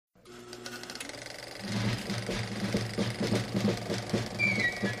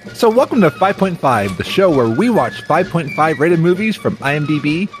So welcome to 5.5, the show where we watch 5.5 rated movies from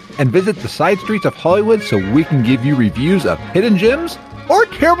IMDb and visit the side streets of Hollywood so we can give you reviews of hidden gems or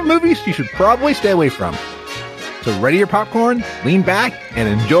terrible movies you should probably stay away from. So ready your popcorn, lean back, and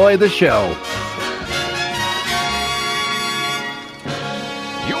enjoy the show.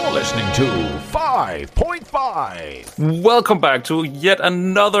 You're listening to 5.5. Welcome back to yet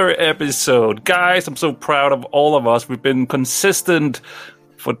another episode. Guys, I'm so proud of all of us. We've been consistent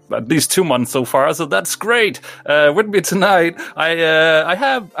for at least 2 months so far, so that's great. With me tonight, I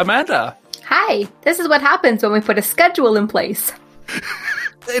have Amanda. Hi, this is what happens when we put a schedule in place.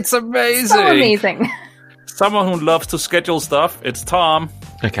 It's amazing. So amazing. Someone who loves to schedule stuff, it's Tom.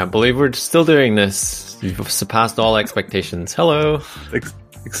 I can't believe we're still doing this. You've surpassed all expectations. Hello.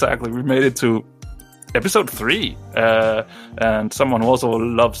 Exactly, we made it to episode 3. And someone who also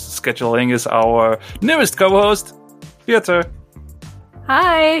loves scheduling is our newest co-host, Peter.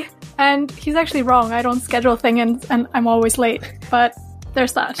 Hi, and he's actually wrong. I don't schedule things, and I'm always late. But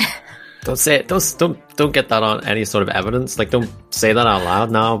there's that. Don't say it. Don't get that on any sort of evidence. Like, don't say that out loud.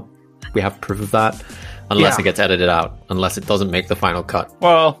 Now we have proof of that, unless it gets edited out. Unless it doesn't make the final cut.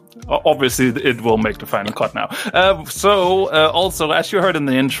 Well, obviously it will make the final cut now. Also, as you heard in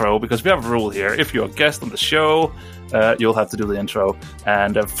the intro, because we have a rule here: if you're a guest on the show, you'll have to do the intro.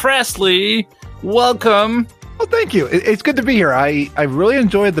 And Presley, welcome. Well, thank you. It's good to be here. I really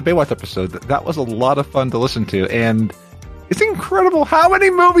enjoyed the Baywatch episode. That was a lot of fun to listen to, and it's incredible how many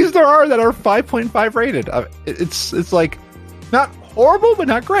movies there are that are 5.5 rated. It's like not horrible, but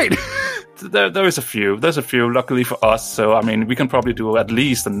not great. There is a few. There's a few, luckily for us. So, I mean, we can probably do at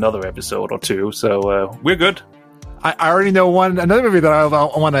least another episode or two. So, we're good. I already know another movie that I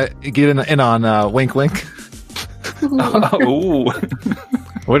want to get in on. Wink, wink. Ooh.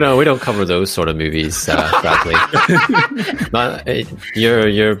 We don't cover those sort of movies, Bradley.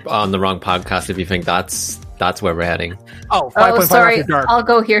 You're on the wrong podcast if you think that's where we're heading. Oh, 5.5 sorry. Dark. I'll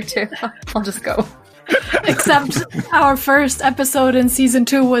go here too. I'll just go. Except our first episode in season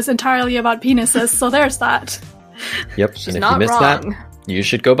 2 was entirely about penises, so there's that. Yep, She's and if not you missed wrong. that, you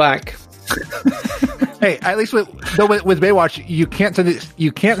should go back. Hey, at least with Baywatch, you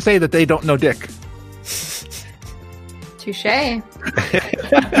can't say that they don't know dick. Touche.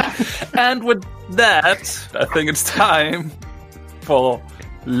 And with that, I think it's time for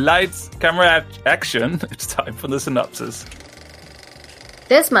lights, camera, action. It's time for the synopsis.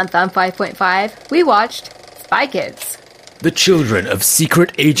 This month on 5.5, we watched Spy Kids. The children of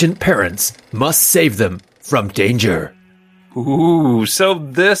secret agent parents must save them from danger. Ooh, so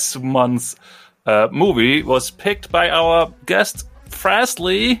this month's movie was picked by our guest,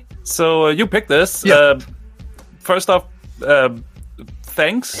 Frasley. So you picked this. Yeah. First off,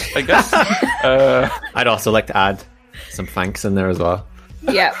 thanks, I guess. I'd also like to add some thanks in there as well.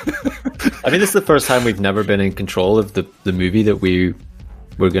 Yeah. I mean, this is the first time we've never been in control of the movie that we're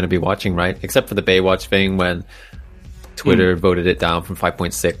going to be watching, right? Except for the Baywatch thing when Twitter voted it down from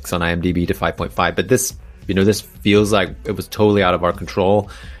 5.6 on IMDb to 5.5. But this feels like it was totally out of our control.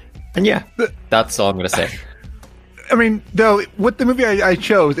 And yeah, that's all I'm going to say. I mean, though, with the movie I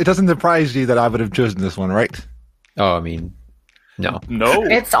chose, it doesn't surprise you that I would have chosen this one, right? Oh, I mean, no.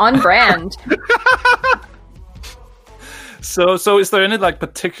 It's on brand. So is there any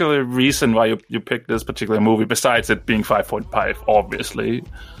particular reason why you picked this particular movie besides it being 5.5? Obviously,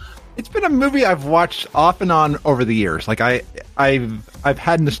 it's been a movie I've watched off and on over the years. Like I've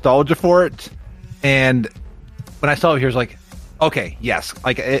had nostalgia for it, and when I saw it here, I was like, okay, yes,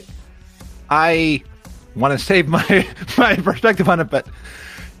 like it. I want to save my perspective on it, but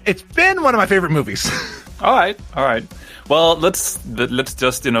it's been one of my favorite movies. All right. Well, let's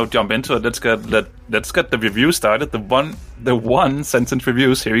just jump into it. Let's get the review started. The one sentence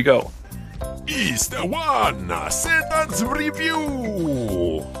reviews. Here we go. Is the one sentence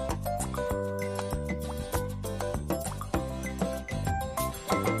review.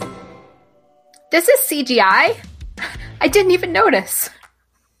 This is CGI? I didn't even notice.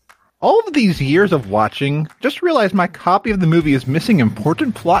 All of these years of watching, just realized my copy of the movie is missing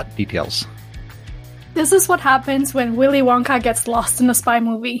important plot details. This is what happens when Willy Wonka gets lost in a spy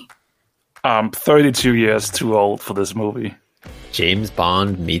movie. I'm 32 years too old for this movie. James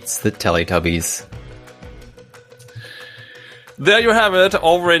Bond meets the Teletubbies. There you have it.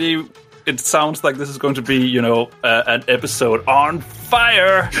 Already, it sounds like this is going to be, an episode on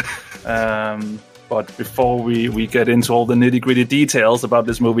fire. But before we get into all the nitty-gritty details about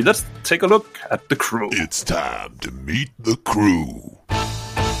this movie, let's take a look at the crew. It's time to meet the crew.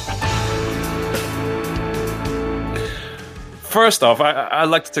 First off, I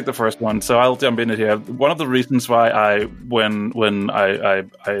like to take the first one, so I'll jump in it here. One of the reasons why when I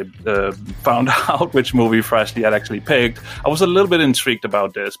found out which movie Freshly had actually picked, I was a little bit intrigued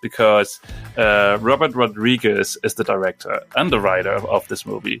about this because Robert Rodriguez is the director and the writer of this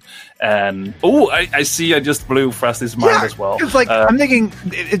movie. And I see, I just blew Freshly's mind as well. It's like I'm thinking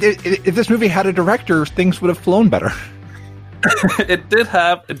if this movie had a director, things would have flown better. It did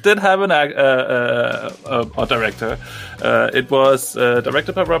have a director. It was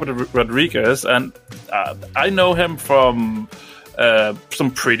directed by Robert Rodriguez, and I know him from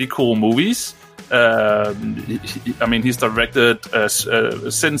some pretty cool movies. He's directed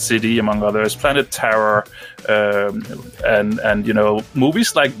Sin City, among others, Planet Terror, and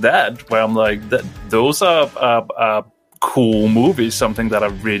movies like that, where I'm like, those are cool movies, movies that I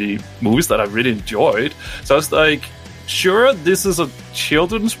really enjoyed. So it's like, sure, this is a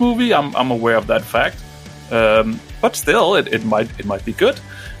children's movie. I'm aware of that fact, but still, it might be good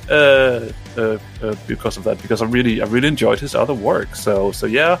because of that. Because I really enjoyed his other work. So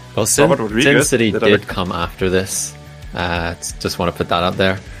yeah. Well, Sin City did come after this. Just want to put that out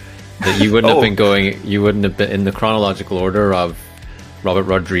there. That you wouldn't have been going. You wouldn't have been in the chronological order of Robert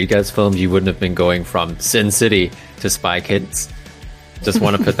Rodriguez films. You wouldn't have been going from Sin City to Spy Kids. Just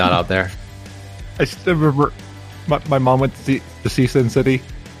want to put that out there. I still remember. My mom went to see Sin City,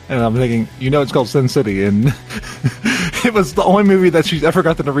 and I'm thinking, it's called Sin City, and it was the only movie that she's ever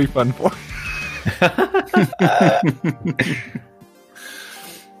gotten a refund for.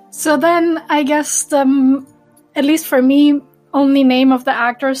 So then, I guess, at least for me, only name of the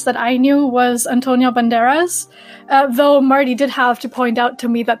actors that I knew was Antonio Banderas, though Marty did have to point out to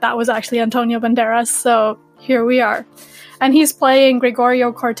me that was actually Antonio Banderas, so here we are. And he's playing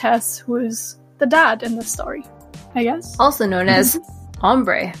Gregorio Cortez, who's the dad in the story, I guess. Also known as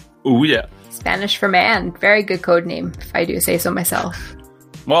Hombre. Oh, yeah. Spanish for man. Very good code name, if I do say so myself.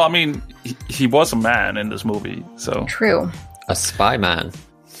 Well, I mean, he was a man in this movie, so... True. A spy man.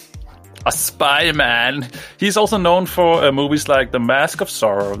 A spy man. He's also known for movies like The Mask of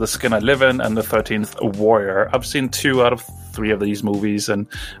Sorrow, The Skin I Live In, and The 13th Warrior. I've seen 2 out of 3 of these movies, and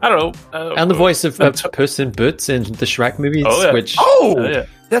I don't know. And the voice of Puss in Boots in the Shrek movies. Oh, yeah. Which... yeah.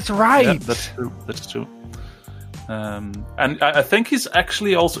 That's right. Yeah, that's true. And I think he's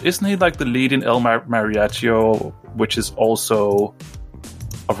actually also... Isn't he like the lead in El Mariachi, which is also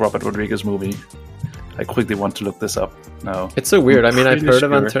a Robert Rodriguez movie? I quickly want to look this up now. It's so weird. I mean, I've heard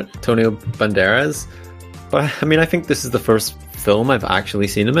of sure. Antonio Banderas, but I mean, I think this is the first film I've actually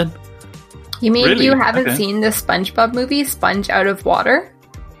seen him in. You mean Really? you haven't Okay. seen the SpongeBob movie, Sponge Out of Water?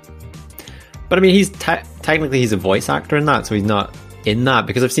 But I mean, he's technically he's a voice actor in that, so he's not in that,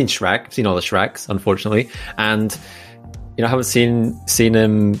 because I've seen Shrek. I've seen all the Shreks, unfortunately, and I haven't seen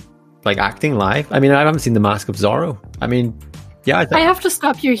him like acting live. I mean, I haven't seen The Mask of Zorro. I mean, yeah, I have to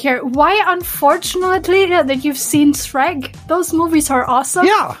stop you here. Why, unfortunately, that you've seen Shrek? Those movies are awesome.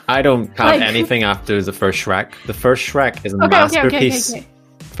 Yeah. I don't count Like- anything after the first Shrek. The first Shrek is a Okay. masterpiece.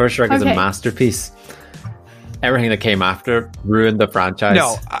 First Shrek is a Okay. masterpiece. Everything that came after ruined the franchise.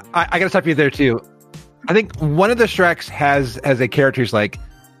 No, I got to stop you there too. I think one of the Shreks has a character who's like,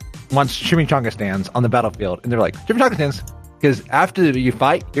 wants chimichanga stands on the battlefield, and they're like, chimichanga stands, because after you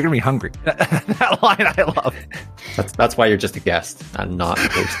fight, you're gonna be hungry. That line I love. That's why you're just a guest and not a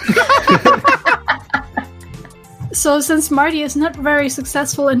host. So since Marty is not very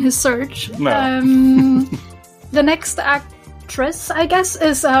successful in his search, No. the next actress, I guess,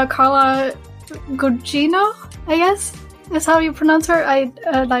 is Carla Gugino, I guess, is how you pronounce her. I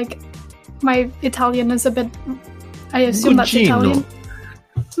my Italian is a bit... I assume that's Gugino.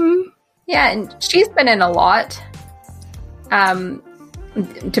 Italian. Yeah, and she's been in a lot. To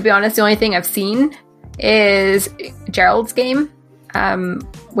be honest, the only thing I've seen is Gerald's Game,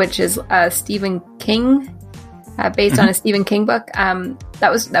 which is Stephen King, based on a Stephen King book. That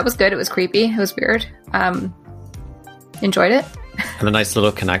was good. It was creepy. It was weird. Enjoyed it. And a nice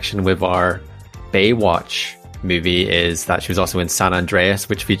little connection with our Baywatch movie is that she was also in San Andreas,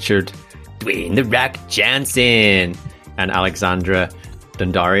 which featured Dwayne "The Rock" Johnson and Alexandra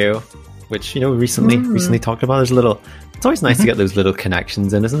Daddario, which recently talked about. There's a little. It's always nice to get those little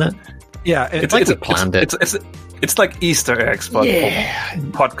connections in, isn't it? Yeah, It's like we planned it. It's like Easter eggs, but for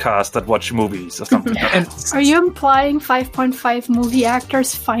podcasts that watch movies or something. Are you implying 5.5 movie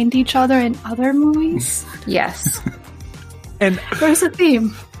actors find each other in other movies? Yes. and There's a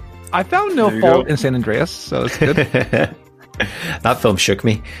theme. I found no There you fault go. in San Andreas, so it's good. That film shook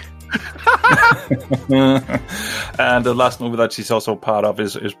me. And the last movie that she's also part of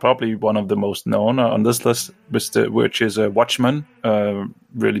is probably one of the most known on this list, which is Watchmen.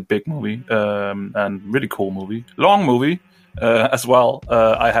 Really big movie and really cool movie. Long movie, as well.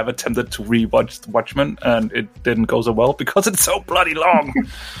 I have attempted to rewatch Watchmen, and it didn't go so well because it's so bloody long.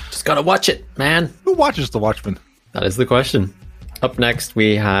 Just gotta watch it, man. Who watches The Watchmen? That is the question. Up next,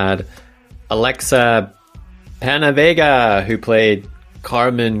 we had Alexa Panavega, who played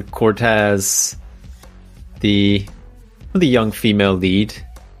Carmen Cortez, the young female lead,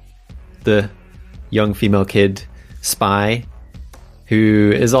 the young female kid spy,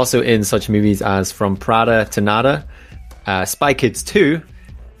 who is also in such movies as From Prada to Nada, Spy Kids 2,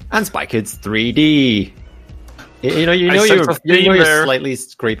 and Spy Kids 3D. You're slightly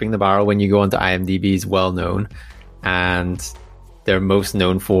scraping the barrel when you go onto IMDb's well known, and they're most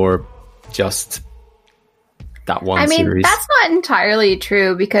known for just that one series. That's not entirely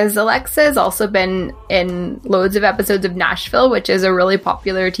true, because Alexa has also been in loads of episodes of Nashville, which is a really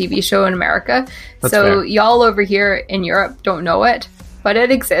popular TV show in America. That's so fair. Y'all over here in Europe don't know it, but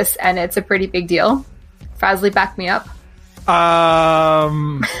it exists and it's a pretty big deal. Frasley, back me up. Okay,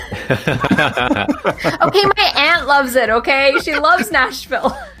 my aunt loves it, okay? She loves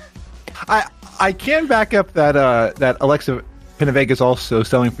Nashville. I can back up that that Alexa Panavega is also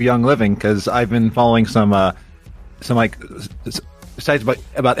selling for Young Living, because I've been following some like sites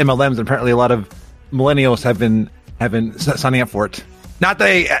about MLMs, and apparently a lot of millennials have been signing up for it. Not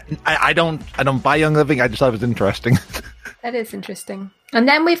that I don't buy Young Living. I just thought it was interesting. That is interesting. And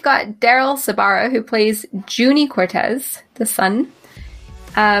then we've got Daryl Sabara, who plays Junie Cortez, the son.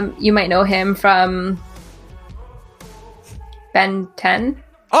 You might know him from Ben 10.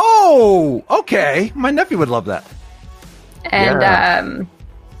 Oh, okay. My nephew would love that. And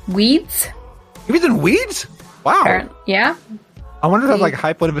Weeds. He was in Weeds? Wow. Yeah. I wonder if that's like a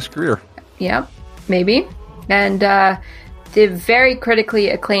high point of his career. Yeah, maybe. And the very critically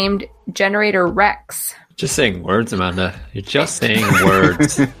acclaimed Generator Rex. Just saying words, Amanda. You're just saying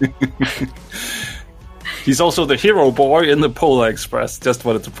words. He's also the hero boy in the Polar Express. Just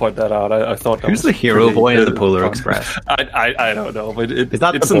wanted to point that out. I thought that Who's was the hero pretty, boy in the Polar Express? I don't know, but Is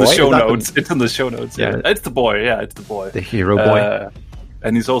that it's the in the boy? show Is that notes. It's in the show notes. Yeah, Yeah. it's the boy. Yeah, it's the boy. The hero boy.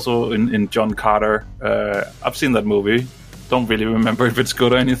 And he's also in John Carter. I've seen that movie. Don't really remember if it's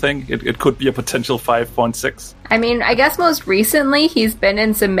good or anything. It could be a potential 5.6. I mean, I guess most recently he's been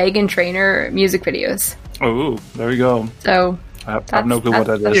in some Meghan Trainor music videos. Oh, there you go. So I have no clue what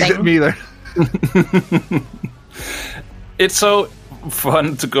that that's is. the thing. Me either. It's so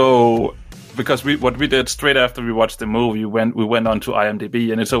fun to go, because what we did straight after we watched the movie, we went on to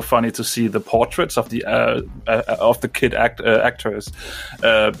IMDb, and it's so funny to see the portraits of the kid actors,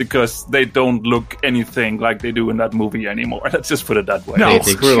 because they don't look anything like they do in that movie anymore. Let's just put it that way. No.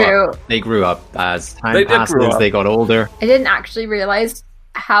 They grew True. up. They grew up as time They did passed, grow as up. they got older. I didn't actually realize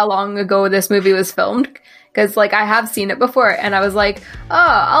how long ago this movie was filmed, because like I have seen it before, and I was like, oh,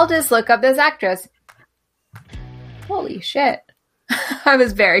 I'll just look up this actress. Holy shit. I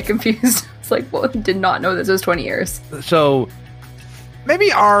was very confused. It's like, well, did not know this was 20 years. So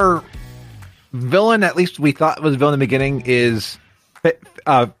maybe our villain, at least we thought was villain in the beginning, is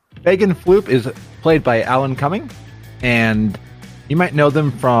Megan Floop, is played by Alan Cumming, and you might know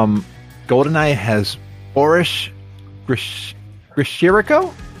them from GoldenEye as Boris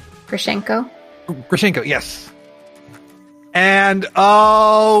Grishenko. Grishenko. Yes. And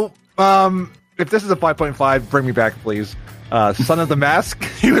if this is a 5.5, bring me back, please. Son of the Mask.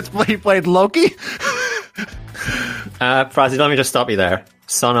 He played Loki. Frazzy, let me just stop you there.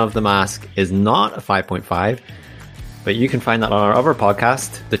 Son of the Mask is not a 5.5, but you can find that on our other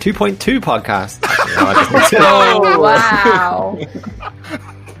podcast, the 2.2 podcast. Oh, wow.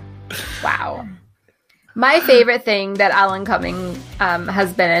 Wow. My favorite thing that Alan Cumming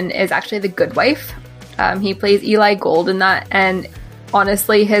has been in is actually The Good Wife. He plays Eli Gold in that, and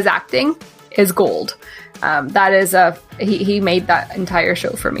honestly, his acting is gold. That is he made that entire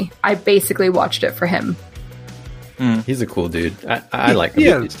show for me. I basically watched it for him. He's a cool dude. I like He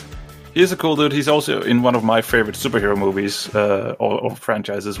him. is. He's a cool dude. He's also in one of my favorite superhero movies or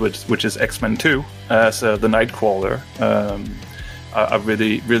franchises, which is X-Men 2 as the Nightcrawler. I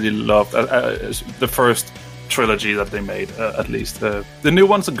really, really loved the first trilogy that they made, at least. The new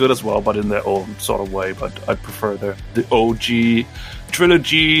ones are good as well, but in their own sort of way. But I prefer the OG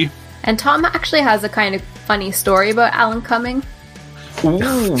trilogy. And Tom actually has a kind of funny story about Alan Cumming.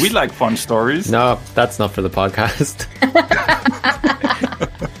 Ooh, we like fun stories. No, that's not for the podcast.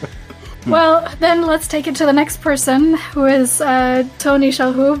 Well, then let's take it to the next person, who is Tony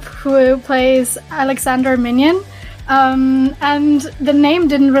Shalhoub, who plays Alexander Minion. And the name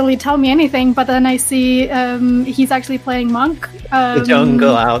didn't really tell me anything, but then I see he's actually playing Monk. The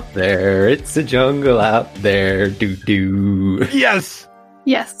jungle out there. It's a jungle out there. Doo-doo. Yes.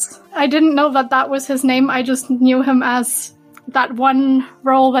 Yes. I didn't know that was his name. I just knew him as that one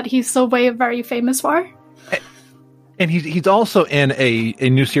role that he's so very famous for. And he's also in a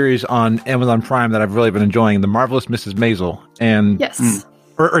new series on Amazon Prime that I've really been enjoying, The Marvelous Mrs. Maisel. And Yes.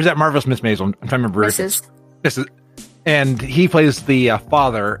 or is that Marvelous Miss Maisel? I'm trying to remember. Mrs. And he plays the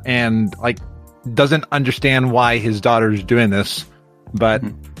father, and like doesn't understand why his daughter's doing this, but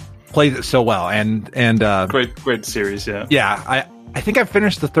plays it so well. And Great series, yeah. yeah, I think I've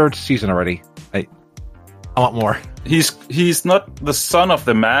finished the 3rd season already. I want more. He's not the son of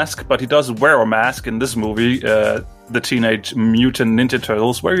the mask, but he does wear a mask in this movie, the Teenage Mutant Ninja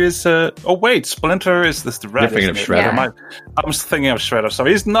Turtles, where he's Splinter is this the red. You're thinking of Shredder. Yeah. I was thinking of Shredder, so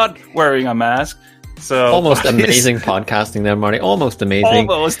he's not wearing a mask. So Almost amazing podcasting there, Marty. Almost amazing.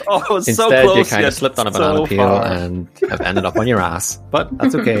 Almost Instead, so close. you kind yet of slipped on a so banana peel far. and have ended up on your ass. But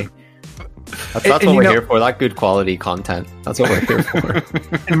that's okay. That's And what you we're know- here for. That good quality content. That's what we're here for.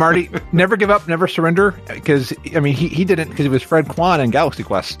 And Marty, never give up, never surrender, because I mean he didn't, because he was Fred Kwan in Galaxy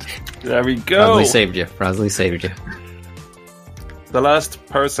Quest. There we go. Frasley saved you. Frasley saved you. The last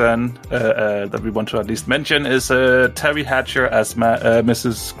person that we want to at least mention is Terry Hatcher as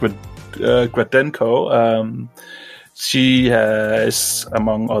Mrs. Gradenko. She is,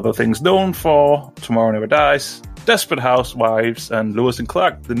 among other things, known for Tomorrow Never Dies, Desperate Housewives, and Lewis and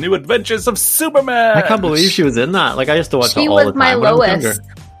Clark: The New Adventures of Superman. I can't believe she was in that. Like, I used to watch She it all was the time my when I was younger. Lois.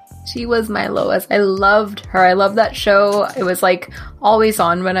 She was my Lois. I loved her. I loved that show. It was like always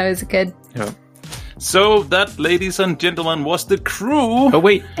on when I was a kid. Yeah. So that, ladies and gentlemen, was the crew. Oh,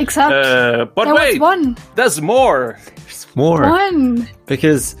 wait. Except But there wait, was one. there's more. There's more. One.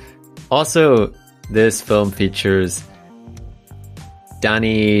 Because also, this film features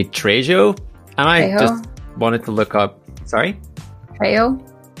Danny Trejo. And I Trejo? just wanted to look up... Sorry? Trejo?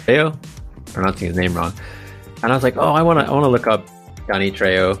 Trejo? Pronouncing his name wrong. And I was like, oh, I want to look up Danny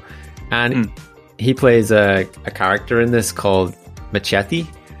Trejo. And he plays a character in this called Machete.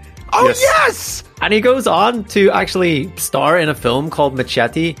 Oh Yes. yes! And he goes on to actually star in a film called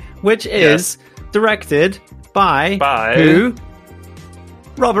Machete, which is directed by who?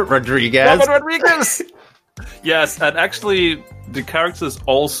 Robert Rodriguez. Robert Rodriguez. Yes, and actually, the characters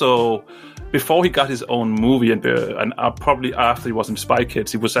also, before he got his own movie, and probably after he was in Spy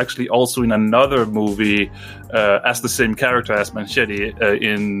Kids, he was actually also in another movie as the same character as Machete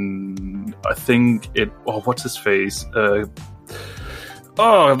in, I think what's his face?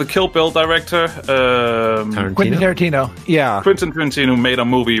 The Kill Bill director. Quentin Tarantino. Yeah. Quentin Tarantino made a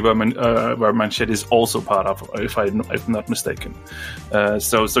movie where Machete is also part of, if I'm not mistaken.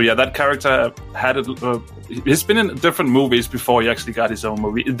 So yeah, that character had he's been in different movies before he actually got his own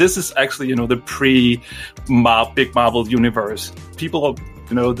movie. This is actually, the big Marvel universe. People,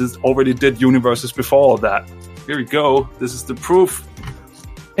 this already did universes before all that. Here we go. This is the proof.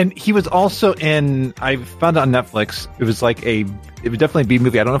 And he was also in, I found it on Netflix, it was definitely a B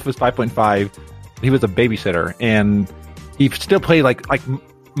movie. I don't know if it was 5.5. He was a babysitter, and he still played like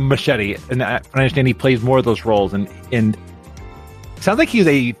Machete. And I understand he plays more of those roles. And it sounds like he's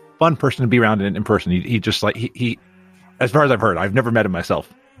a fun person to be around in person. He just like, he as far as I've heard, I've never met him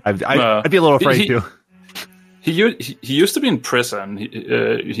myself. I'd be a little afraid too. He used to be in prison.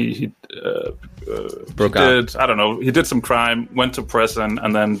 He Broke out. I don't know. He did some crime, went to prison,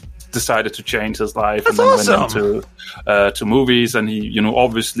 and then decided to change his life. That's and then awesome. went into to movies. And he,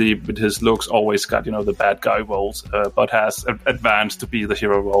 obviously with his looks, always got the bad guy roles, but has advanced to be the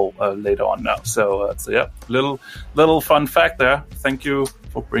hero role later on now. So yeah, little fun fact there. Thank you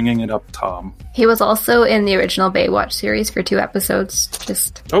for bringing it up, Tom. He was also in the original Baywatch series for 2 episodes.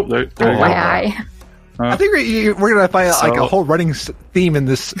 Just There you go. FYI. I think we're going to find like So- a whole running theme in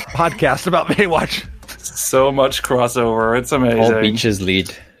this podcast about Baywatch. So much crossover. It's amazing. All beaches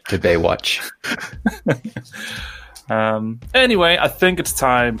lead to Baywatch. Anyway, I think it's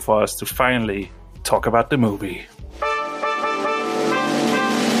time for us to finally talk about the movie.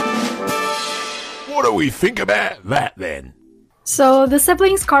 What do we think about that then? So the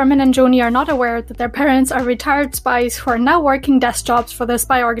siblings Carmen and Joni are not aware that their parents are retired spies who are now working desk jobs for the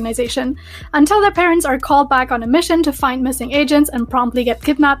spy organization, until their parents are called back on a mission to find missing agents and promptly get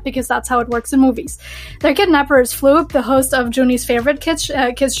kidnapped, because that's how it works in movies. Their kidnapper is Floop, the host of Joni's favorite kids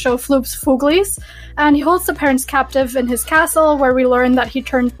show Floop's Fooglies, and he holds the parents captive in his castle, where we learn that he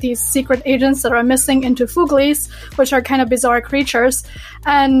turned these secret agents that are missing into Fooglies, which are kind of bizarre creatures,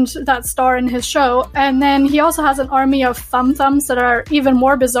 and that star in his show. And then he also has an army of thumb-thumbs that are even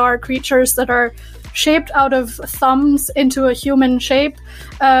more bizarre creatures that are shaped out of thumbs into a human shape.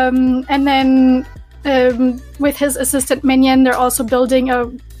 And then with his assistant Minion, they're also building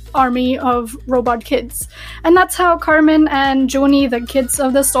a army of robot kids. And that's how Carmen and Joni, the kids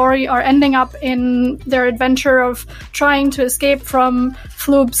of the story, are ending up in their adventure of trying to escape from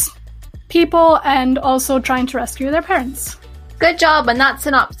Floop's people and also trying to rescue their parents. Good job on that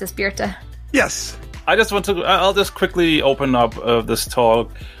synopsis, Birta. Yes. I'll just quickly open up this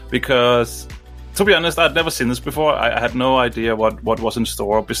talk because, to be honest, I'd never seen this before. I had no idea what was in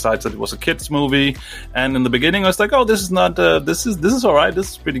store besides that it was a kids movie. And in the beginning, I was like, "Oh, this is not. This is all right.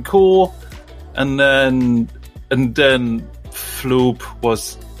 This is pretty cool." And then Floop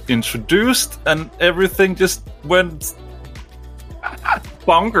was introduced, and everything just went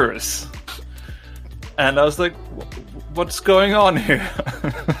bonkers. And I was like, "What's going on here?"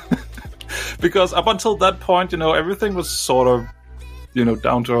 Because up until that point, everything was sort of,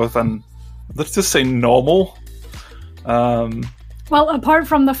 down to earth and, let's just say, normal. Well, apart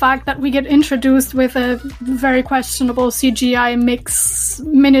from the fact that we get introduced with a very questionable CGI mix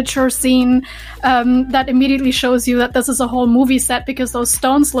miniature scene that immediately shows you that this is a whole movie set because those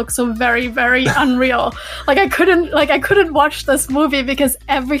stones look so very, very unreal. I couldn't watch this movie because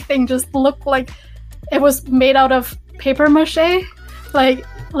everything just looked like it was made out of paper mache.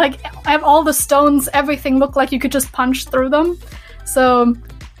 Like I have all the stones, everything looked like you could just punch through them. So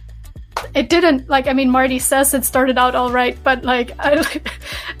it didn't, Marty says it started out all right, but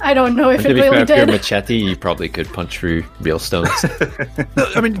I don't know if it really did. If you're Machete, you probably could punch through real stones.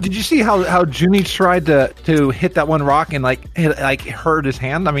 Did you see how Juni tried to hit that one rock and it hurt his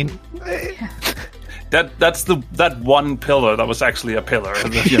hand? That's that one pillar that was actually a pillar.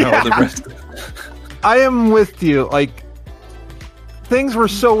 The rest. I am with you. Things were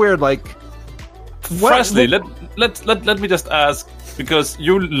so weird. Firstly, let me just ask, because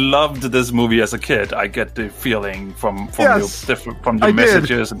you loved this movie as a kid. I get the feeling from yes, your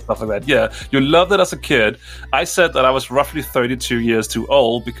messages and stuff like that. Yeah, you loved it as a kid. I said that I was roughly 32 years too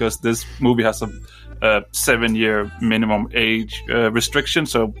old because this movie has a 7-year minimum age restriction.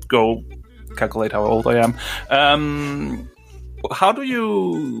 So go calculate how old I am. How do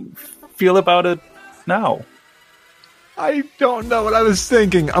you feel about it now? I don't know what I was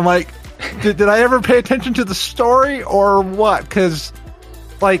thinking. I'm like, did I ever pay attention to the story or what? Because,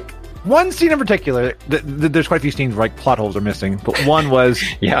 one scene in particular, there's quite a few scenes where plot holes are missing, but one was...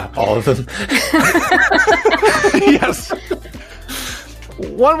 yeah, all of them. Yes.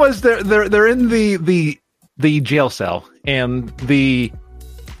 One was they're in the jail cell, and the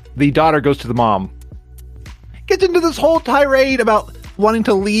daughter goes to the mom, gets into this whole tirade about wanting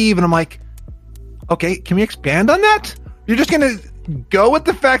to leave, and I'm like, okay, can we expand on that? You're just going to go with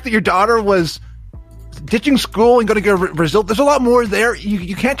the fact that your daughter was ditching school and going to go to Brazil? There's a lot more there.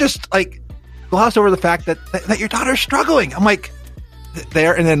 You can't just, gloss over the fact that your daughter's struggling. I'm like,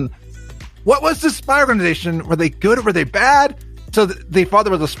 there. And then, what was this spy organization? Were they good or were they bad? So the father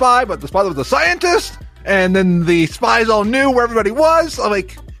was a spy, but the father was a scientist. And then the spies all knew where everybody was. I'm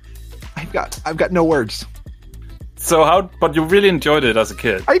like, I've got no words. So but you really enjoyed it as a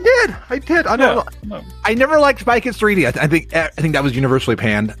kid? I did. I never liked Spy Kids 3D. I think that was universally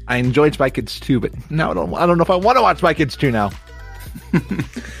panned. I enjoyed Spy Kids 2, but now I don't know if I want to watch Spy Kids 2 now.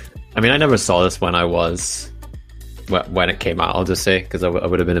 I never saw this when it came out, I'll just say, because I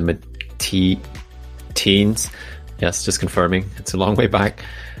would have been in mid-teens. Yes, just confirming. It's a long way back.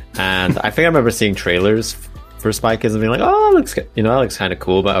 And I think I remember seeing trailers for Spy Kids and being like, oh, that looks kind of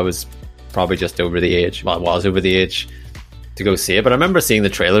cool, but I was probably just over the age. Well, I was over the age to go see it, but I remember seeing the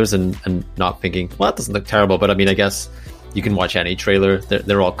trailers and not thinking, well, that doesn't look terrible. But I guess you can watch any trailer.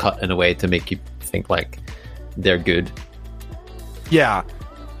 They're all cut in a way to make you think they're good. Yeah.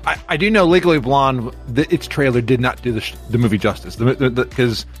 I do know Legally Blonde, its trailer did not do the movie justice.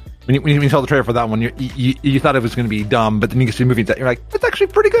 Because when you saw the trailer for that one, you thought it was going to be dumb, but then you get to see the movie and you're like, it's actually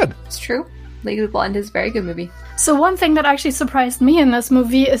pretty good. It's true. Legally Blonde is a very good movie. So one thing that actually surprised me in this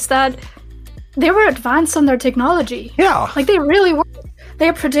movie is that they were advanced on their technology. Yeah. They really were.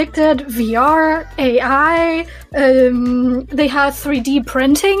 They predicted VR, AI, they had 3D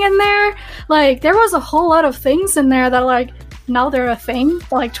printing in there. There was a whole lot of things in there that, now they're a thing.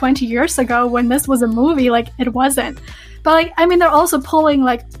 But, 20 years ago, when this was a movie, it wasn't. But, they're also pulling,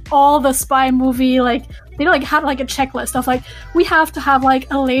 all the spy movie, they, had, a checklist of, we have to have,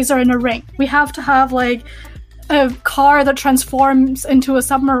 a laser in a ring. We have to have, a car that transforms into a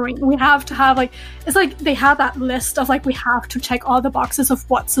submarine. We have to have, it's they had that list of, we have to check all the boxes of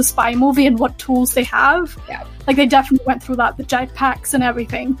what's a spy movie and what tools they have. Yeah. They definitely went through that, the jetpacks and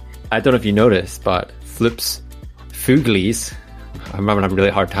everything. I don't know if you noticed, but Floop's Fooglies, I'm having a really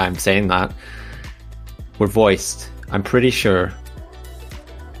hard time saying that, were voiced, I'm pretty sure,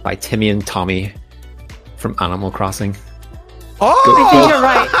 by Timmy and Tommy from Animal Crossing. Oh, I think you're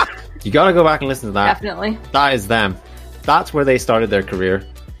right. You gotta go back and listen to that. Definitely. That is them. That's where they started their career.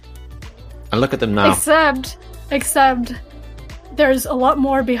 And look at them now. Except, there's a lot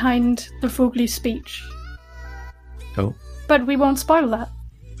more behind the Foogly speech. Oh. But we won't spoil that.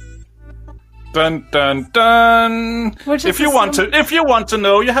 Dun dun dun. Which is If you want to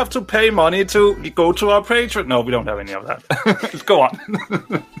know, you have to pay money to go to our Patreon. No, we don't have any of that. Go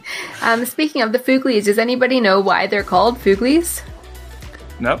on. Speaking of the Fooglies, does anybody know why they're called Fooglies?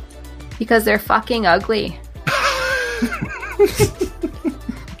 No. Because they're fucking ugly.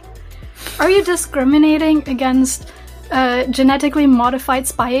 Are you discriminating against genetically modified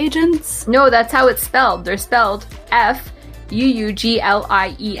spy agents? No, that's how it's spelled. They're spelled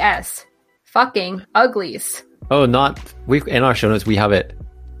F-U-U-G-L-I-E-S. Fucking uglies. Oh, we in our show notes we have it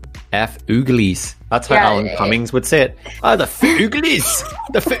F-Ooglies. That's how Alan Cummings would say it. Oh, the Fooglies!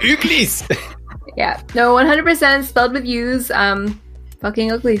 The Fooglies! Yeah. No, 100% spelled with U's. Fucking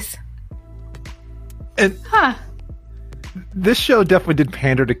uglies. And Huh. this show definitely did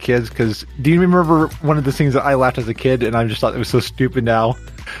pander to kids, because do you remember one of the things that I laughed as a kid and I just thought it was so stupid now?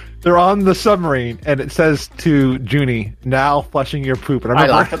 They're on the submarine and it says to Junie, now flushing your poop. And I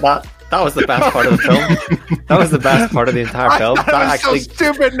laughed at that. That was the best part of the film. That was the best part of the entire film. I thought it was so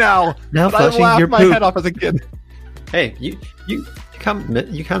stupid now. Now But I flushing laughed your my poop. head off as a kid. Hey, you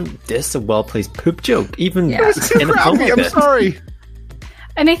can't diss a well-placed poop joke, even Yeah. It was in super a film ugly, like I'm this. sorry.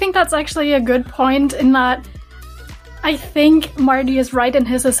 And I think that's actually a good point in that I think Marty is right in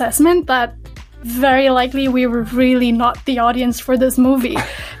his assessment that very likely we were really not the audience for this movie.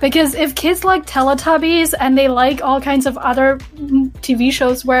 Because if kids like Teletubbies and they like all kinds of other TV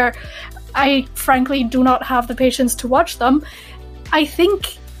shows where I frankly do not have the patience to watch them, I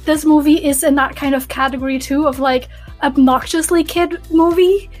think this movie is in that kind of category too of like obnoxiously kid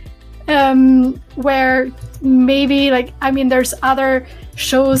movie. Where maybe there's other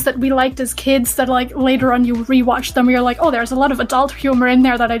shows that we liked as kids that like later on you rewatch them and you're like, oh, there's a lot of adult humor in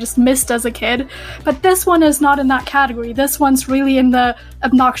there that I just missed as a kid. But this one is not in that category. This one's really in the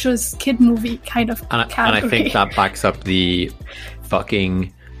obnoxious kid movie kind of category. And I think that backs up the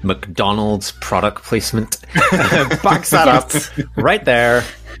fucking McDonald's product placement. Backs that up right there.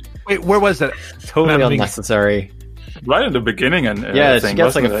 Wait, where was it? Totally I'm unnecessary. Right in the beginning, and Yeah, everything, she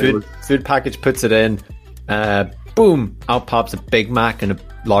gets like wasn't a it? food package, puts it in, boom, out pops a Big Mac and a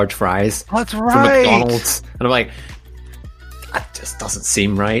large fries That's from right. McDonald's. And I'm like, that just doesn't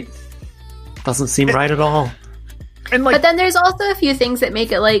seem right. Doesn't seem right at all. And But then there's also a few things that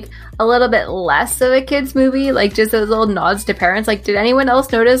make it like a little bit less of a kids movie, like just those little nods to parents. Like, did anyone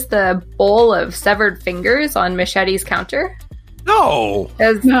else notice the bowl of severed fingers on Machete's counter? no.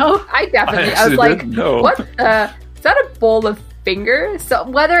 'Cause No? I definitely. I, actually was like, didn't know. what? Is that a bowl of fingers? So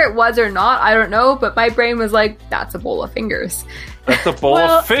whether it was or not, I don't know. But my brain was like, that's a bowl of fingers. That's a bowl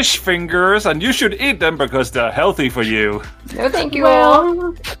Well- of fish fingers, and you should eat them because they're healthy for you. No, thank you.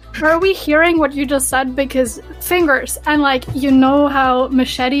 Well, are we hearing what you just said? Because fingers, and like, you know how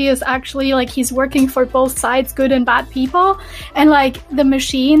Machete is actually like, he's working for both sides, good and bad people. And like, the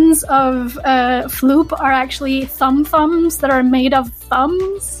machines of Floop are actually thumbs that are made of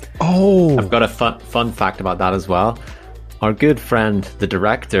thumbs. Oh. I've got a fun fact about that as well. Our good friend, the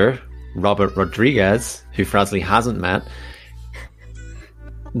director, Robert Rodriguez, who Frasley hasn't met,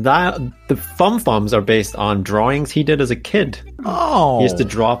 that the thumbs are based on drawings he did as a kid. Oh. He used to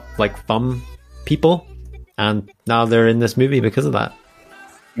draw like thumb people, and now they're in this movie because of that.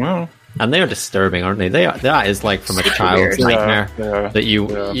 Well, And they are disturbing, aren't they? That is like from a child's weird. nightmare Yeah, that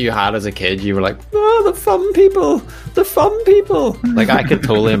you had as a kid. You were like, oh, the thumb people, the thumb people. Like I could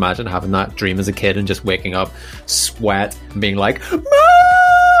totally imagine having that dream as a kid and just waking up, sweat, and being like, Mom!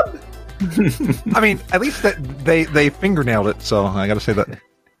 I mean, at least that they fingernailed it, so I gotta say that.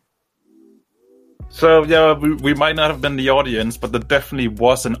 So yeah, we might not have been the audience, but there definitely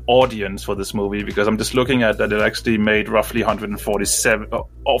was an audience for this movie, because I'm just looking at that it actually made roughly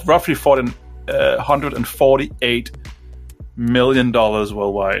 $148 million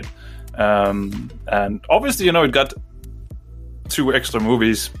worldwide, and obviously it got 2 extra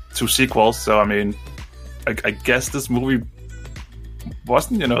movies, 2 sequels. So I mean, I guess this movie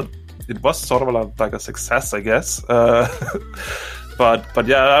wasn't it was sort of like a success, I guess. But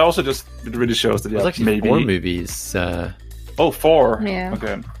yeah, I also it really shows that There's actually maybe 4 movies. 4. Yeah.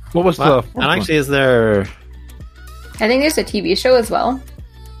 Okay. What was Well, the? and actually, is there? I think there's a TV show as well.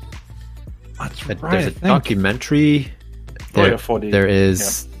 That's There's right, I a think. documentary. Oh, yeah, 4D. There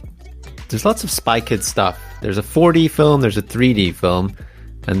is. There's lots of Spy Kids stuff. There's a 4D film. There's a 3D film,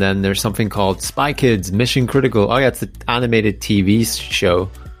 and then there's something called Spy Kids Mission Critical. Oh yeah, it's the animated TV show.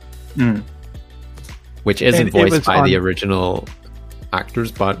 which isn't And it voiced was by the on- original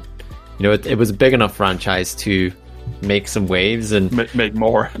actors, but you know, it was a big enough franchise to make some waves, and Make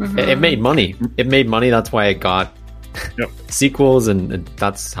more. it made money. It made money. That's why it got Yep. sequels, and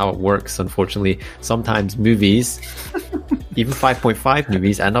that's how it works. Unfortunately, sometimes movies, even 5.5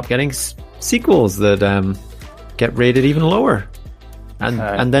 movies, end up getting sequels that get rated even lower,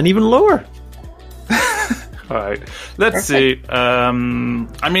 and then even lower. All right, let's see. I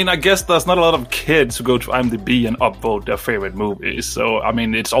mean, I guess there's not a lot of kids who go to IMDb and upvote their favorite movies. So, I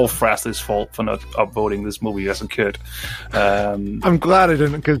mean, it's all Frasley's fault for not upvoting this movie as a kid. I'm glad I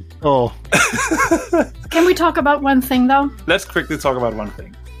didn't, because Can we talk about one thing though? Let's quickly talk about one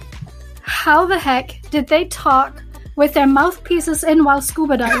thing. How the heck did they talk with their mouthpieces in while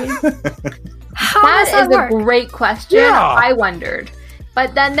scuba diving? How That does that is work? a great question. Yeah. I wondered.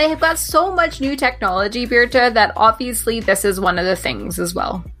 But then they have got so much new technology, Birta, that obviously this is one of the things as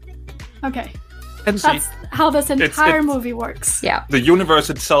well. Okay, and that's how this entire it's- movie works. Yeah. The universe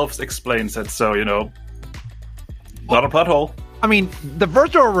itself explains it, so, you know, not a plot hole. I mean, the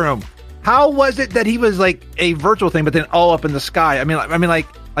virtual room. How was it that he was like a virtual thing, but then all up in the sky? I mean,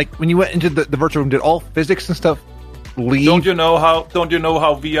 like when you went into the virtual room, did all physics and stuff leave? Don't you know how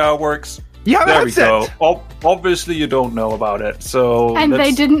VR works? Yeah, There we that's go. it. Obviously, you don't know about it, so And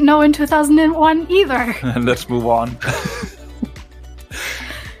they didn't know in 2001 either. Let's move on.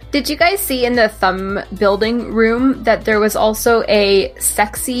 Did you guys see in the thumb building room that there was also a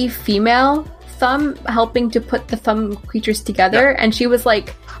sexy female thumb helping to put the thumb creatures together? And she was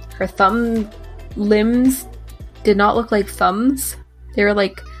like, her thumb limbs did not look like thumbs. They were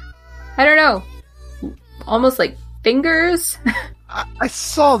like, I don't know, almost like fingers. I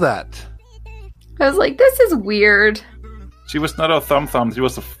saw that. I was like, this is weird. She was not a thumb. She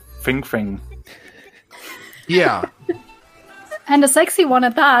was a fing. Yeah. And a sexy one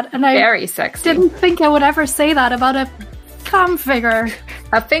at that. And I Very sexy. didn't think I would ever say that about a thumb figure.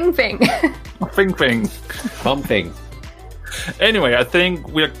 A fing. Fing. Bumping. Anyway, I think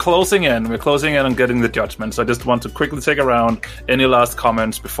we're closing in. We're closing in on getting the judgment. So I just want to quickly take around any last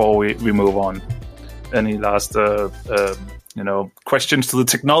comments before we move on. Any last, questions to the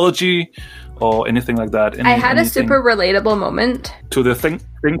technology or anything like that? I had a anything super relatable moment. to the things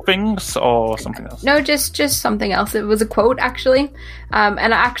or something else. No, just something else. It was a quote, actually.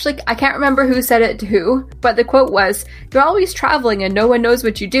 And I can't remember who said it to who, but the quote was, "You're always traveling and no one knows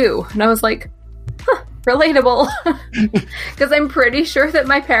what you do." And I was like, huh, relatable. Because I'm pretty sure that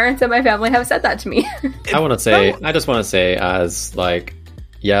my parents and my family have said that to me. I just want to say, as like,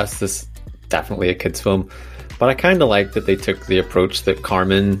 yes, this is definitely a kid's film, but I kind of like that they took the approach that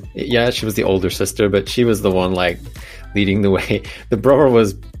Carmen, she was the older sister, but she was the one like leading the way. The brother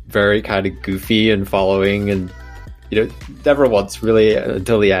was very kind of goofy and following, and you know, never once really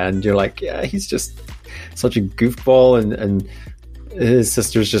until the end you're like, yeah, he's just such a goofball, and his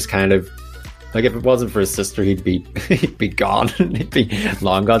sister's just kind of like, if it wasn't for his sister, he'd be gone. He'd be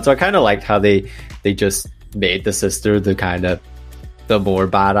long gone. So I kind of liked how they just made the sister the kind of the more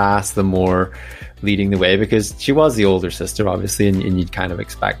badass, the more leading the way, because she was the older sister, obviously, and you'd kind of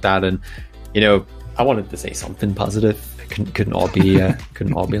expect that. And you know, I wanted to say something positive. It couldn't all be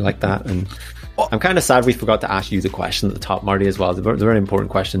like that. And I'm kind of sad we forgot to ask you the question at the top, Marty, as well. The very important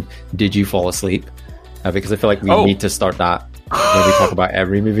question: did you fall asleep? Because I feel like we need to start that when we talk about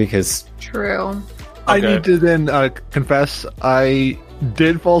every movie. Because True. I Okay. need to then confess I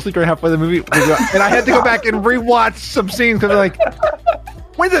did fall asleep during halfway the movie, and I had to go back and rewatch some scenes because like,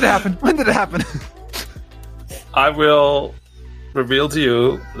 when did it happen? When did it happen? I will reveal to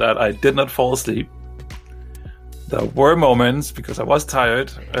you that I did not fall asleep. There were moments because I was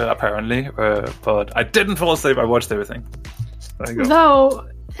tired, apparently, but I didn't fall asleep. I watched everything. There you go. Though,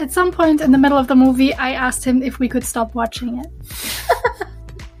 at some point in the middle of the movie, I asked him if we could stop watching it.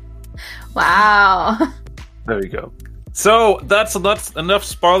 Wow. There you go. So that's enough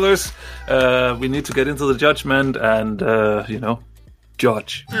spoilers. We need to get into the judgment and,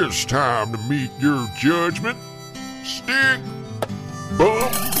 judge. It's time to meet your judgment. Stick,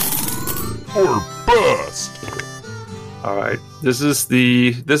 bump, or bust. All right. This is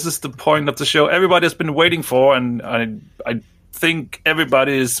the point of the show everybody has been waiting for, and I think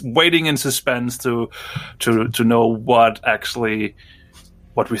everybody is waiting in suspense to know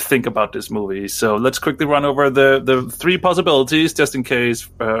what we think about this movie. So let's quickly run over the three possibilities, just in case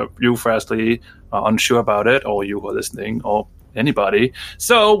you, Frasley, are unsure about it, or you who are listening, or anybody.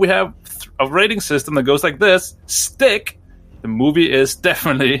 So we have a rating system that goes like this. Stick. The movie is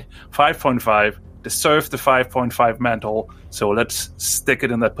definitely 5.5. Deserve the 5.5 mantle. So let's stick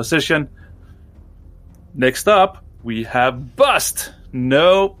it in that position. Next up, we have bust.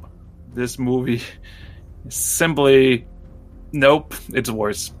 Nope. This movie simply, nope, it's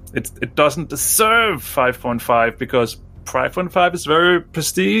worse. It doesn't deserve 5.5 because 5.5 is very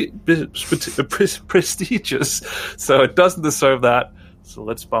prestigious, so it doesn't deserve that. So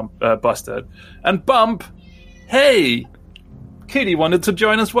let's bust it. And bump, hey, Katie wanted to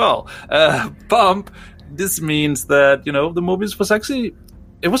join as well. Bump, this means that, the movie was actually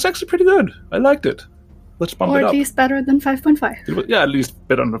pretty good. I liked it. Let's bump it up. Or at least better than 5.5. Yeah, at least a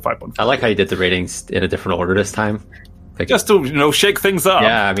bit under 5.5. I like how you did the ratings in a different order this time. Just to, shake things up.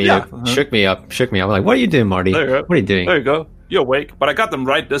 Yeah, I mean, it shook me up. I'm like, what are you doing, Marty? There you go. What are you doing? There you go. You're awake. But I got them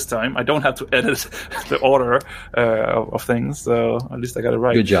right this time. I don't have to edit the order of things, so at least I got it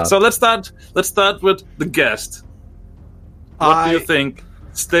right. Good job. So let's start with the guest. What do you think?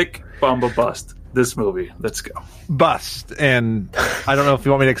 Stick, bump, or bust this movie? Let's go. Bust. And I don't know if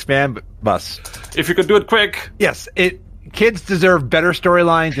you want me to expand, but bust. If you could do it quick. Yes, kids deserve better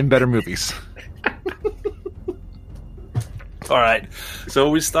storylines and better movies. All right, so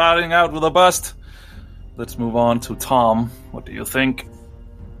we're starting out with a bust. Let's move on to Tom. What do you think?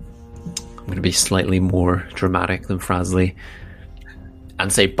 I'm going to be slightly more dramatic than Frasley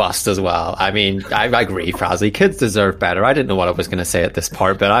and say bust as well. I mean, I agree, Frasley. Kids deserve better. I didn't know what I was going to say at this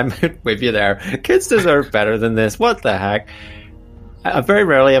part, but I'm with you there. Kids deserve better than this. What the heck? Very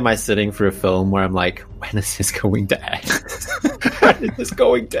rarely am I sitting for a film where I'm like, when is this going to end? When is this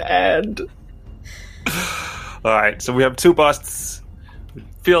going to end? All right, so we have two busts.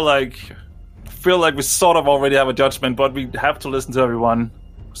 Feel like we sort of already have a judgment, but we have to listen to everyone.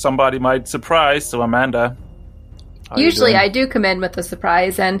 Somebody might surprise. So Amanda, usually I do come in with a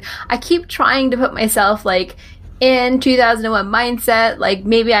surprise, and I keep trying to put myself in 2001 mindset. Like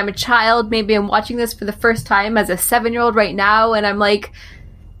maybe I'm a child, maybe I'm watching this for the first time as a 7-year-old right now, and I'm like,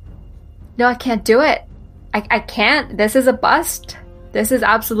 no, I can't do it. I can't. This is a bust. This is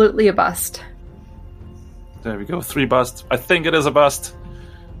absolutely a bust. There we go. 3 busts. I think it is a bust.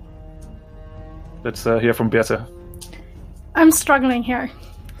 Let's hear from Beate. I'm struggling here.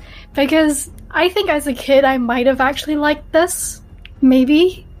 Because I think as a kid I might have actually liked this.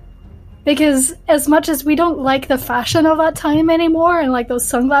 Maybe. Because as much as we don't like the fashion of that time anymore, and those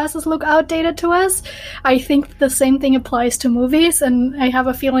sunglasses look outdated to us, I think the same thing applies to movies, and I have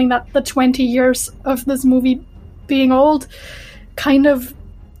a feeling that the 20 years of this movie being old kind of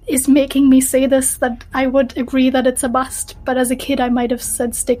is making me say this, that I would agree that it's a bust, but as a kid I might have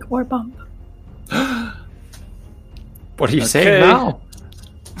said stick or bump. What are you saying now?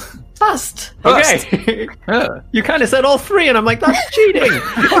 Bust. Okay. You kind of said all 3, and I'm like, that's cheating.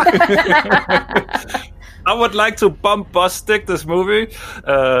 I would like to bump, bust, stick this movie.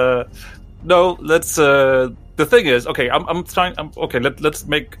 No, let's. The thing is, okay, I'm trying. Okay, let's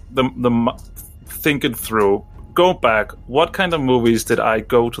make the think it through. Go back. What kind of movies did I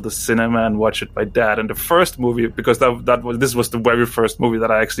go to the cinema and watch it with my dad? And the first movie, because this was the very first movie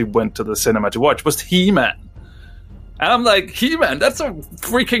that I actually went to the cinema to watch, was He-Man. And I'm like, He-Man, that's a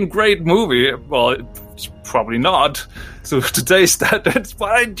freaking great movie. Well, it's probably not to today's standards,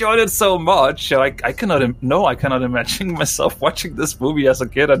 but I enjoyed it so much. So I cannot imagine myself watching this movie as a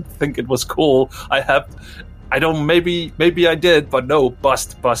kid and think it was cool. Maybe I did, but no,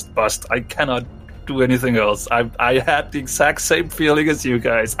 bust. I cannot do anything else. I had the exact same feeling as you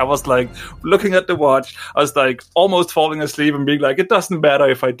guys. I was like looking at the watch. I was like almost falling asleep and being like, it doesn't matter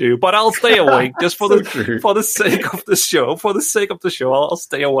if I do, but I'll stay awake just for the sake of the show. For the sake of the show, I'll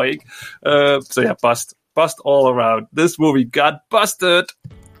stay awake. So yeah, bust all around. This movie got busted.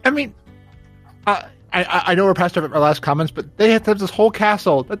 I mean, I know we're past our last comments, but they had this whole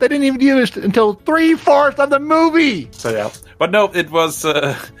castle that they didn't even use until 3/4 of the movie. So yeah, but no, it was.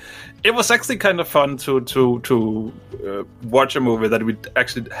 It was actually kind of fun to watch a movie that we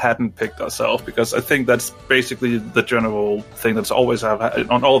actually hadn't picked ourselves, because I think that's basically the general thing that's always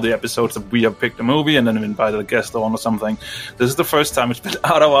on all the episodes, that we have picked a movie and then we invited a guest on or something. This is the first time it's been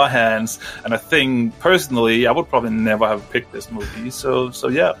out of our hands, and I think personally I would probably never have picked this movie. So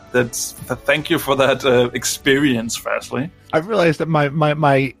yeah, thank you for that experience, Frasley. I've realized that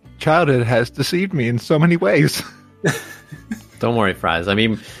my childhood has deceived me in so many ways. Don't worry, Fraz. I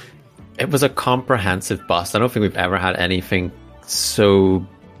mean, it was a comprehensive bust. I don't think we've ever had anything so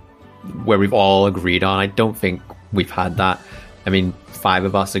where we've all agreed on. I don't think we've had that. I mean, 5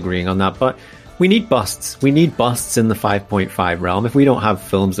 of us agreeing on that, but we need busts. We need busts in the 5.5 realm. If we don't have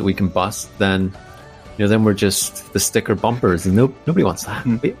films that we can bust, then then we're just the sticker bumpers, and nobody wants that.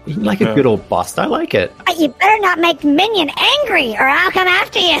 We like a good old bust. I like it. You better not make Minion angry, or I'll come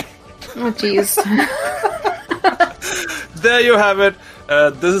after you. Oh, jeez. There you have it.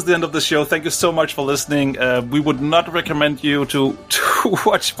 this is the end of the show. Thank you so much for listening. We would not recommend you to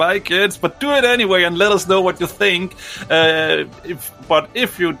watch Spy Kids, but do it anyway and let us know what you think.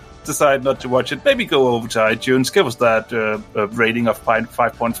 If you decide not to watch it, maybe go over to iTunes, give us that rating of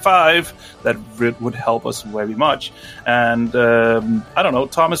 5.5. That would help us very much. And I don't know,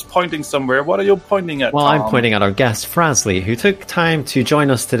 Tom is pointing somewhere. What are you pointing at, Well, Tom? I'm pointing at our guest, Frasley, who took time to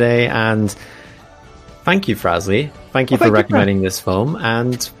join us today. And thank you, Frasley. Thank you for recommending this film.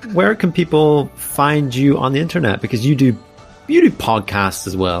 And where can people find you on the internet? Because you do podcasts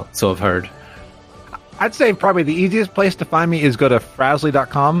as well, so I've heard. I'd say probably the easiest place to find me is go to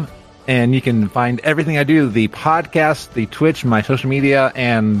frasley.com, and you can find everything I do, the podcast, the Twitch, my social media,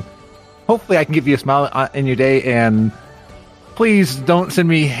 and hopefully I can give you a smile in your day. And please don't send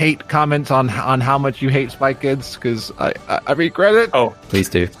me hate comments on how much you hate Spy Kids, because I regret it. Oh, please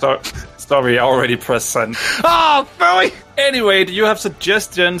do. Sorry, I already pressed send. Oh, Philly! Anyway, do you have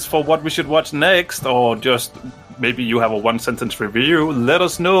suggestions for what we should watch next, or just maybe you have a one-sentence review? Let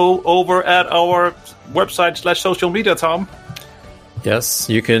us know over at our website / social media, Tom. Yes,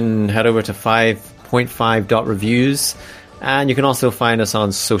 you can head over to 5.5.reviews, and you can also find us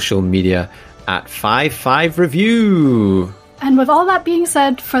on social media at 55review. And with all that being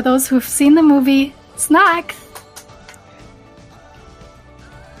said, for those who've seen the movie, snack!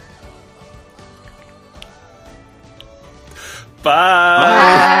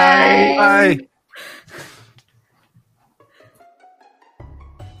 Bye! Bye!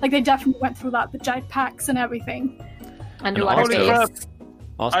 Like, they definitely went through that, the jetpacks and everything. Underwater also- base.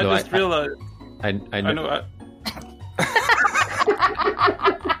 Also, I just realized. I I know.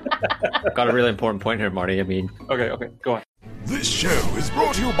 got a really important point here, Marty. I mean, Okay, go on. This show is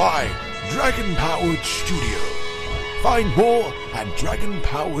brought to you by Dragon Powered Studio. Find more at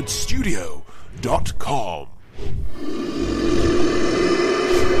dragonpoweredstudio.com.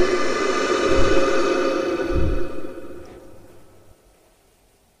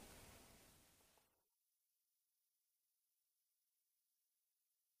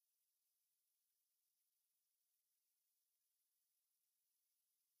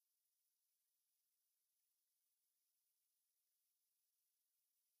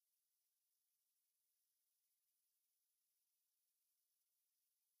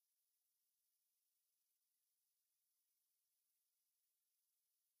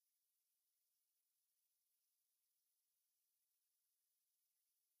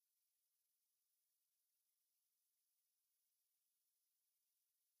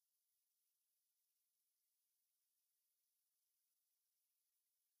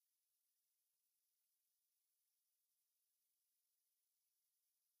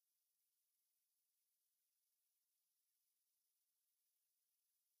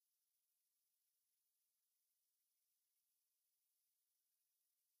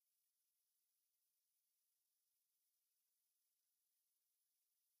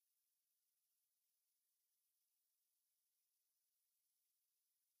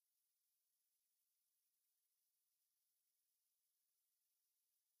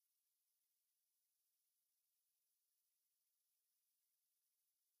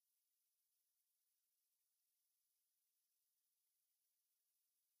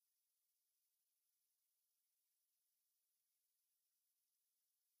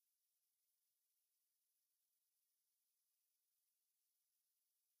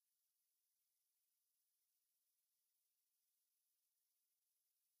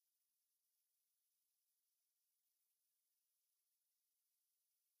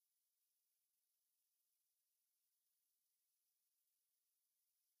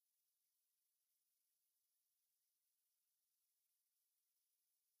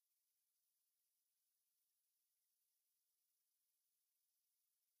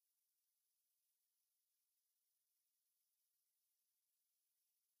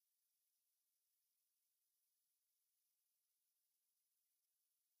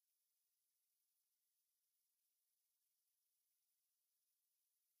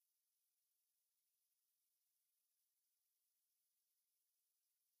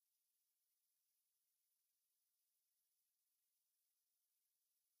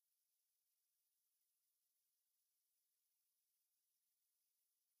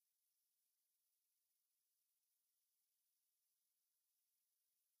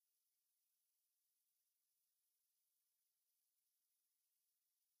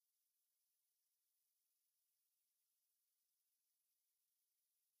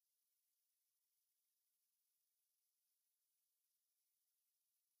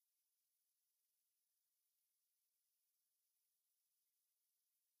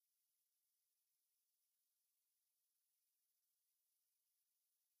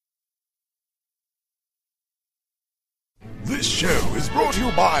 This show is brought to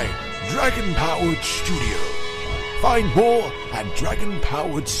you by Dragon Powered Studio. Find more at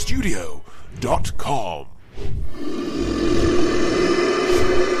dragonpoweredstudio.com.